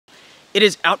It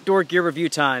is outdoor gear review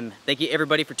time. Thank you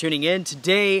everybody for tuning in.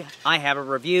 Today I have a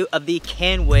review of the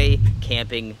Canway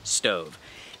Camping Stove.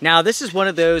 Now this is one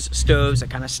of those stoves that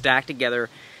kind of stack together.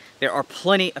 There are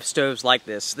plenty of stoves like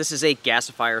this. This is a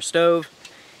gasifier stove,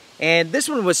 and this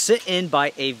one was sent in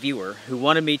by a viewer who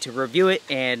wanted me to review it,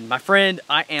 and my friend,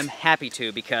 I am happy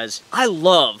to because I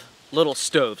love little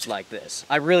stoves like this.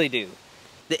 I really do.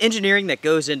 The engineering that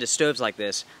goes into stoves like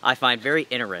this I find very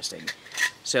interesting.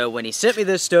 So when he sent me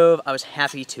this stove, I was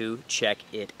happy to check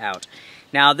it out.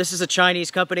 Now this is a Chinese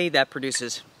company that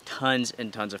produces tons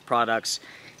and tons of products.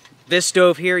 This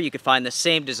stove here, you can find the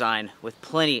same design with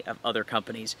plenty of other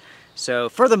companies. So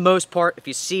for the most part, if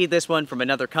you see this one from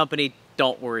another company,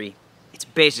 don't worry. It's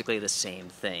basically the same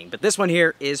thing. But this one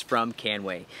here is from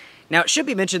Canway. Now it should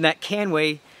be mentioned that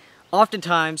Canway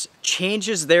oftentimes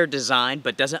changes their design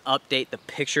but doesn't update the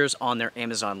pictures on their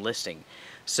Amazon listing.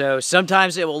 So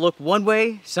sometimes it will look one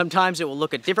way, sometimes it will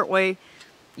look a different way.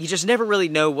 You just never really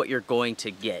know what you're going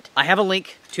to get. I have a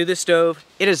link to this stove.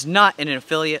 It is not an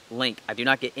affiliate link. I do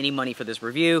not get any money for this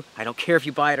review. I don't care if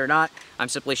you buy it or not. I'm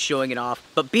simply showing it off.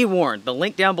 But be warned, the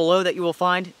link down below that you will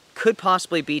find could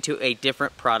possibly be to a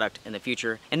different product in the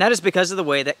future, and that is because of the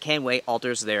way that Canway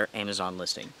alters their Amazon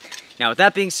listing. Now with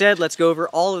that being said, let's go over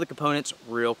all of the components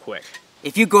real quick.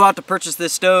 If you go out to purchase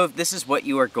this stove, this is what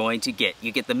you are going to get.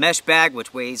 You get the mesh bag,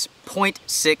 which weighs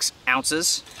 0.6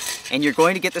 ounces, and you're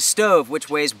going to get the stove, which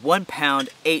weighs 1 pound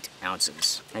 8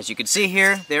 ounces. As you can see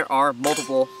here, there are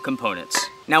multiple components.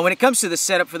 Now when it comes to the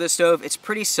setup for this stove, it's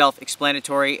pretty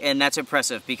self-explanatory, and that's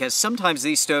impressive because sometimes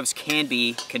these stoves can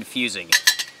be confusing.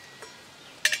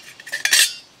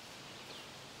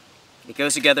 It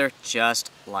goes together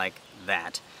just like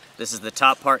that. This is the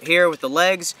top part here with the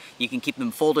legs. You can keep them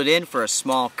folded in for a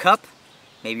small cup.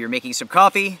 Maybe you're making some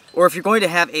coffee. Or if you're going to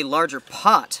have a larger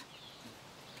pot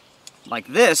like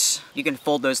this, you can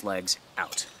fold those legs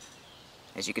out.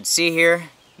 As you can see here,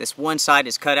 this one side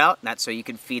is cut out, and that's so you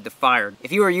can feed the fire.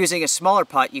 If you are using a smaller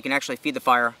pot, you can actually feed the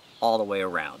fire all the way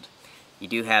around. You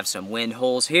do have some wind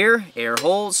holes here, air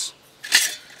holes.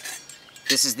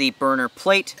 This is the burner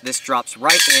plate. This drops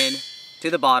right in to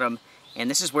the bottom,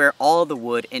 and this is where all the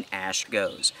wood and ash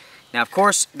goes. Now of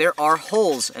course there are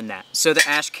holes in that, so the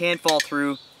ash can fall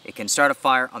through. It can start a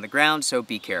fire on the ground, so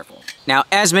be careful. Now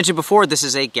as mentioned before, this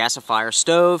is a gasifier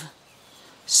stove,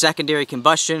 secondary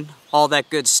combustion, all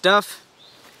that good stuff.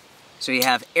 So you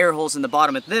have air holes in the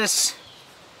bottom of this.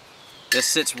 This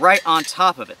sits right on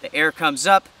top of it. The air comes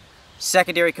up,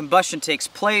 secondary combustion takes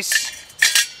place,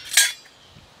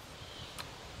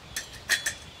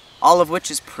 all of which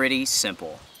is pretty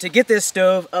simple. To get this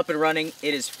stove up and running,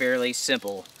 it is fairly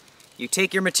simple. You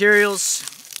take your materials,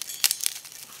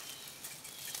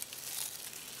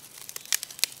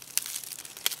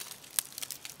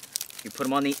 you put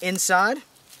them on the inside.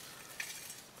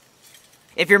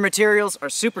 If your materials are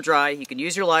super dry, you can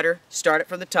use your lighter, start it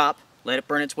from the top, let it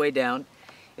burn its way down.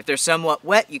 If they're somewhat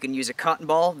wet, you can use a cotton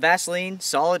ball, Vaseline,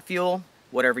 solid fuel,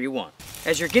 whatever you want.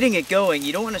 As you're getting it going,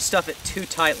 you don't want to stuff it too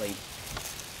tightly.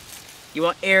 You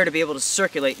want air to be able to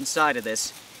circulate inside of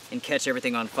this and catch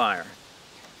everything on fire.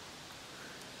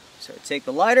 So take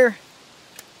the lighter,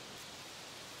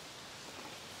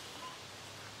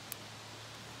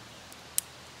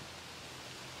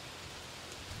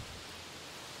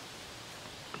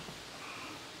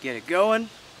 get it going.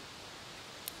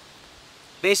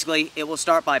 Basically, it will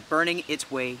start by burning its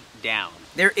way down.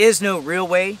 There is no real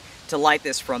way to light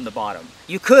this from the bottom.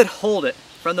 You could hold it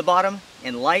from the bottom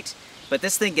and light, but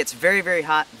this thing gets very, very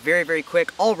hot, very, very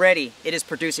quick. Already, it is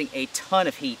producing a ton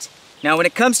of heat. Now, when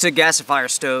it comes to gasifier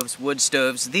stoves, wood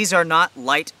stoves, these are not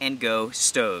light and go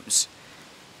stoves.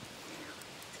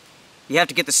 You have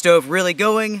to get the stove really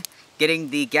going.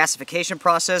 Getting the gasification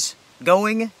process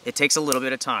going, it takes a little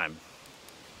bit of time.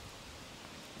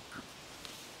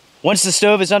 Once the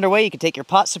stove is underway, you can take your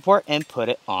pot support and put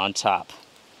it on top.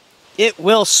 It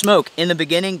will smoke in the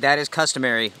beginning. That is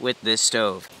customary with this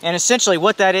stove. And essentially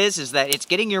what that is that it's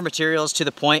getting your materials to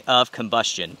the point of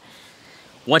combustion.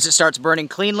 Once it starts burning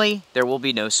cleanly, there will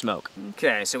be no smoke.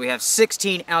 Okay, so we have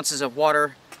 16 ounces of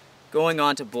water going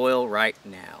on to boil right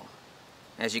now.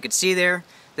 As you can see there,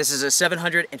 this is a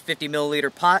 750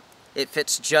 milliliter pot. It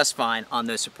fits just fine on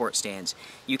those support stands.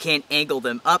 You can angle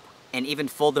them up and even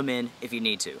fold them in if you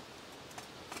need to.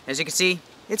 As you can see,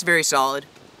 it's very solid.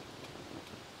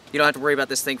 You don't have to worry about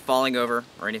this thing falling over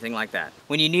or anything like that.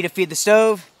 When you need to feed the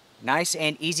stove, nice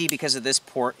and easy because of this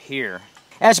port here.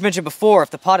 As mentioned before, if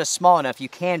the pot is small enough, you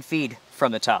can feed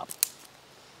from the top.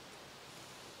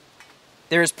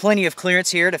 There is plenty of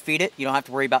clearance here to feed it. You don't have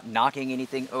to worry about knocking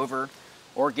anything over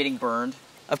or getting burned.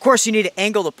 Of course, you need to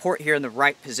angle the port here in the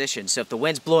right position, so if the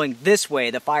wind's blowing this way,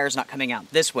 the fire's not coming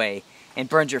out this way and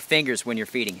burns your fingers when you're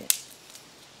feeding it.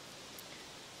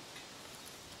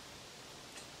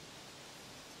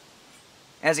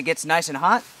 As it gets nice and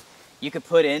hot, you can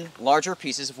put in larger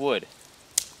pieces of wood.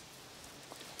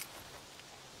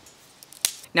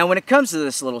 Now when it comes to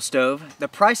this little stove, the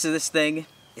price of this thing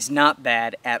is not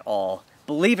bad at all.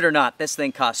 Believe it or not, this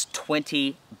thing costs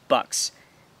 20 bucks.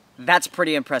 That's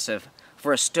pretty impressive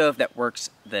for a stove that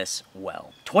works this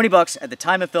well. 20 bucks at the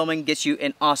time of filming gets you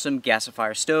an awesome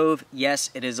gasifier stove. Yes,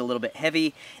 it is a little bit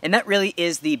heavy, and that really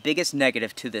is the biggest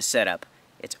negative to this setup.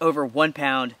 It's over 1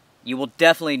 pound. You will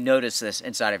definitely notice this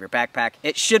inside of your backpack.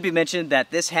 It should be mentioned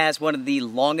that this has one of the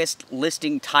longest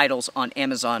listing titles on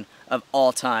Amazon of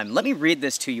all time. Let me read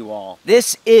this to you all.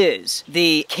 This is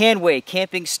the Canway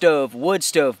Camping Stove, Wood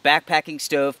Stove, Backpacking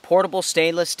Stove, Portable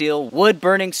Stainless Steel, Wood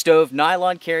Burning Stove,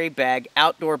 Nylon Carry Bag,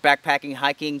 Outdoor Backpacking,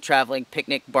 Hiking, Traveling,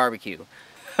 Picnic, Barbecue.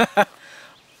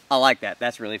 I like that.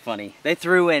 That's really funny. They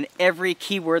threw in every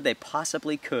keyword they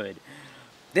possibly could.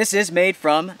 This is made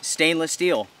from stainless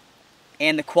steel.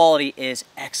 And the quality is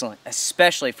excellent,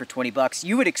 especially for 20 bucks.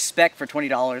 You would expect for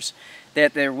 $20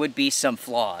 that there would be some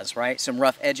flaws, right? Some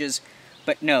rough edges.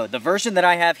 But no, the version that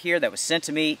I have here that was sent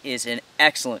to me is in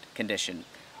excellent condition.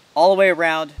 All the way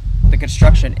around, the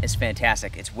construction is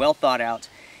fantastic. It's well thought out.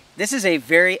 This is a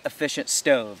very efficient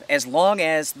stove, as long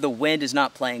as the wind is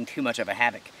not playing too much of a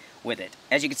havoc with it.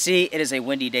 As you can see, it is a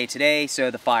windy day today, so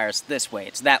the fire's this way,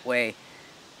 it's that way.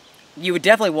 You would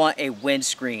definitely want a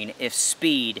windscreen if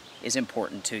speed is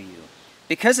important to you.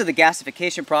 Because of the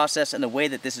gasification process and the way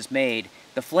that this is made,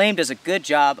 the flame does a good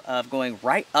job of going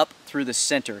right up through the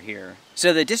center here.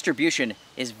 So the distribution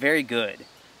is very good.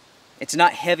 It's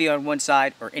not heavy on one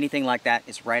side or anything like that,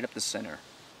 it's right up the center.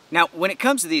 Now, when it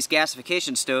comes to these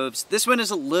gasification stoves, this one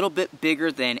is a little bit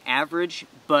bigger than average,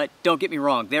 but don't get me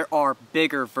wrong, there are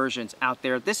bigger versions out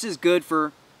there. This is good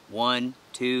for 1,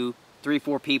 2, 3,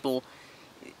 4 people.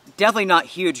 Definitely not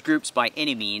huge groups by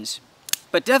any means,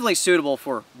 but definitely suitable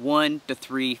for 1 to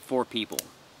 3, 4 people.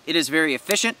 It is very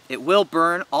efficient. It will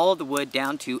burn all of the wood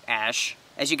down to ash.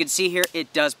 As you can see here,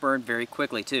 it does burn very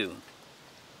quickly too.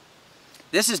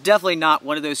 This is definitely not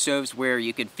one of those stoves where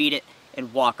you can feed it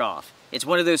and walk off. It's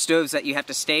one of those stoves that you have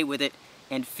to stay with it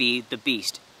and feed the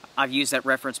beast. I've used that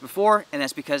reference before, and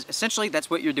that's because essentially that's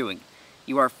what you're doing.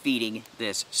 You are feeding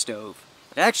this stove.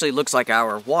 It actually looks like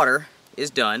our water is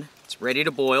done. It's ready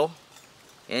to boil,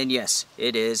 and yes,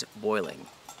 it is boiling.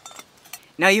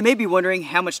 Now you may be wondering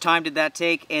how much time did that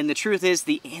take, and the truth is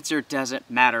the answer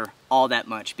doesn't matter all that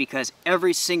much, because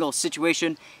every single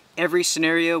situation, every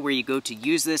scenario where you go to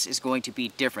use this is going to be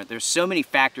different. There's so many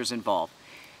factors involved.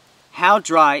 How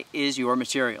dry is your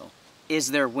material?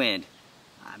 Is there wind?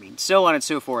 I mean, so on and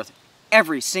so forth.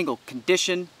 Every single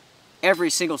condition, every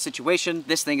single situation,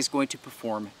 this thing is going to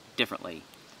perform differently.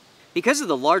 Because of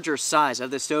the larger size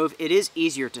of the stove, it is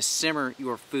easier to simmer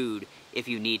your food if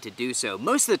you need to do so.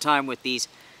 Most of the time with these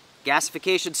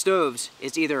gasification stoves,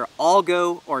 it's either all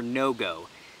go or no go.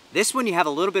 This one you have a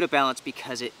little bit of balance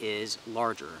because it is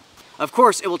larger. Of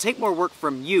course, it will take more work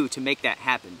from you to make that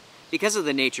happen because of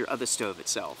the nature of the stove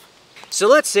itself. So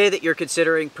let's say that you're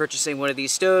considering purchasing one of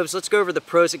these stoves. Let's go over the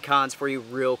pros and cons for you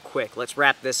real quick. Let's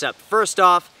wrap this up. First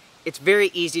off, it's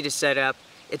very easy to set up.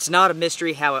 It's not a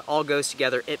mystery how it all goes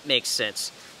together. It makes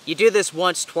sense. You do this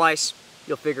once, twice,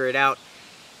 you'll figure it out.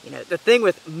 You know, the thing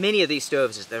with many of these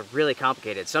stoves is they're really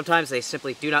complicated. Sometimes they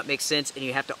simply do not make sense, and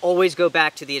you have to always go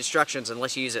back to the instructions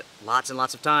unless you use it lots and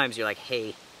lots of times. You're like,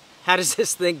 hey, how does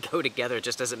this thing go together? It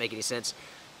just doesn't make any sense.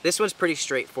 This one's pretty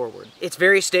straightforward. It's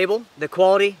very stable. The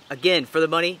quality, again, for the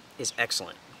money, is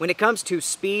excellent. When it comes to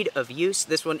speed of use,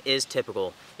 this one is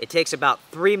typical. It takes about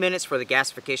 3 minutes for the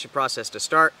gasification process to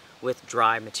start with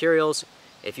dry materials.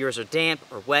 If yours are damp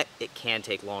or wet, it can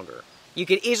take longer. You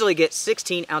can easily get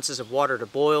 16 ounces of water to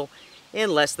boil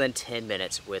in less than 10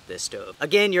 minutes with this stove.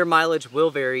 Again, your mileage will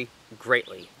vary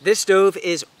greatly. This stove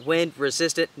is wind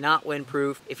resistant, not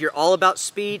windproof. If you're all about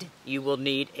speed, you will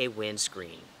need a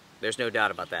windscreen. There's no doubt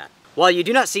about that. While you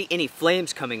do not see any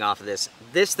flames coming off of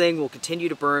this thing will continue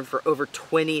to burn for over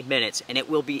 20 minutes, and it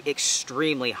will be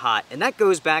extremely hot. And that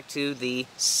goes back to the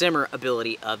simmer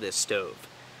ability of this stove.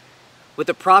 With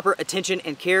the proper attention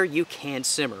and care, you can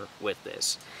simmer with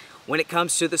this. When it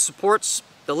comes to the supports,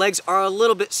 the legs are a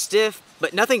little bit stiff,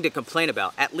 but nothing to complain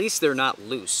about. At least they're not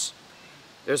loose.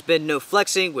 There's been no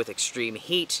flexing with extreme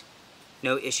heat,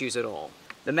 no issues at all.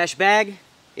 The mesh bag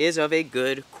is of a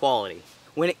good quality.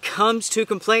 When it comes to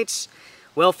complaints,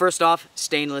 well, first off,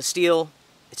 stainless steel,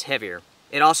 it's heavier.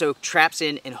 It also traps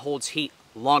in and holds heat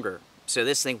longer. So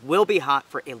this thing will be hot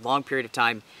for a long period of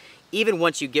time, even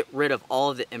once you get rid of all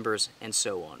of the embers and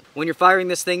so on. When you're firing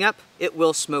this thing up, it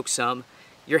will smoke some.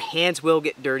 Your hands will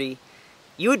get dirty.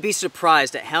 You would be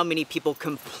surprised at how many people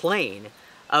complain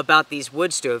about these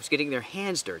wood stoves getting their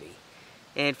hands dirty.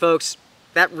 And folks,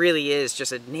 that really is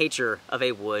just a nature of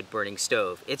a wood burning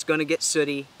stove. It's going to get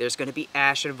sooty, there's going to be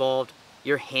ash involved,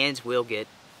 your hands will get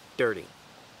dirty.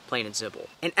 Plain and simple.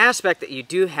 An aspect that you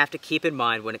do have to keep in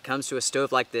mind when it comes to a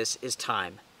stove like this is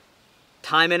time.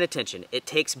 Time and attention. It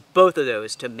takes both of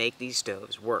those to make these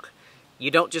stoves work.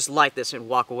 You don't just light this and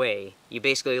walk away. You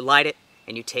basically light it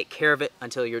and you take care of it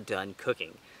until you're done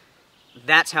cooking.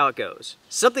 That's how it goes.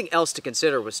 Something else to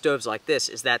consider with stoves like this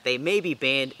is that they may be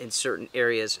banned in certain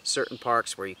areas, certain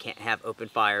parks where you can't have open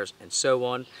fires and so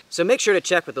on. So make sure to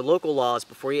check with the local laws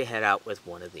before you head out with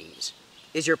one of these.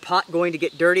 Is your pot going to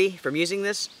get dirty from using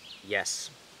this? Yes.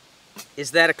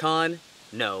 Is that a con?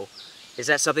 No. Is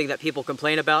that something that people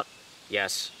complain about?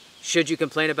 Yes. Should you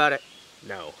complain about it?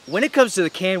 No. When it comes to the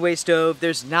Canway stove,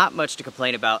 there's not much to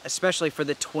complain about, especially for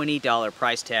the $20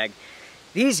 price tag.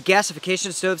 These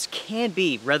gasification stoves can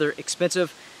be rather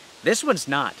expensive. This one's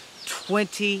not.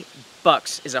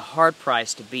 $20 is a hard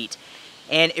price to beat.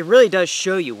 And it really does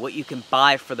show you what you can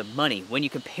buy for the money when you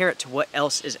compare it to what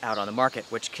else is out on the market,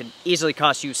 which can easily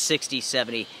cost you $60,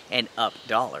 $70, and up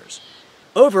dollars.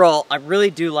 Overall, I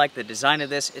really do like the design of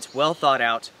this. It's well thought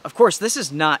out. Of course, this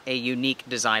is not a unique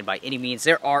design by any means.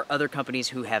 There are other companies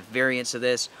who have variants of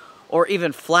this, or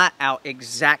even flat out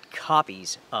exact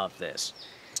copies of this.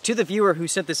 To the viewer who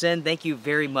sent this in, thank you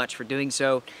very much for doing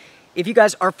so. If you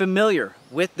guys are familiar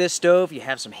with this stove, you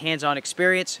have some hands-on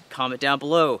experience, comment down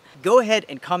below. Go ahead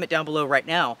and comment down below right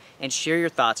now and share your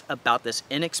thoughts about this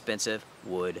inexpensive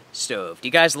wood stove. Do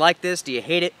you guys like this? Do you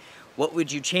hate it? What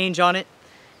would you change on it?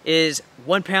 Is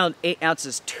 1 pound 8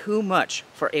 ounces too much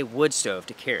for a wood stove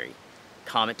to carry?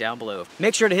 Comment down below.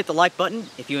 Make sure to hit the like button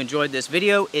if you enjoyed this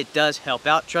video. It does help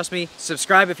out, trust me.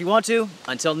 Subscribe if you want to.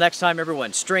 Until next time,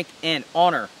 everyone, strength and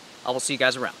honor. I will see you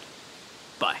guys around.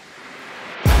 Bye.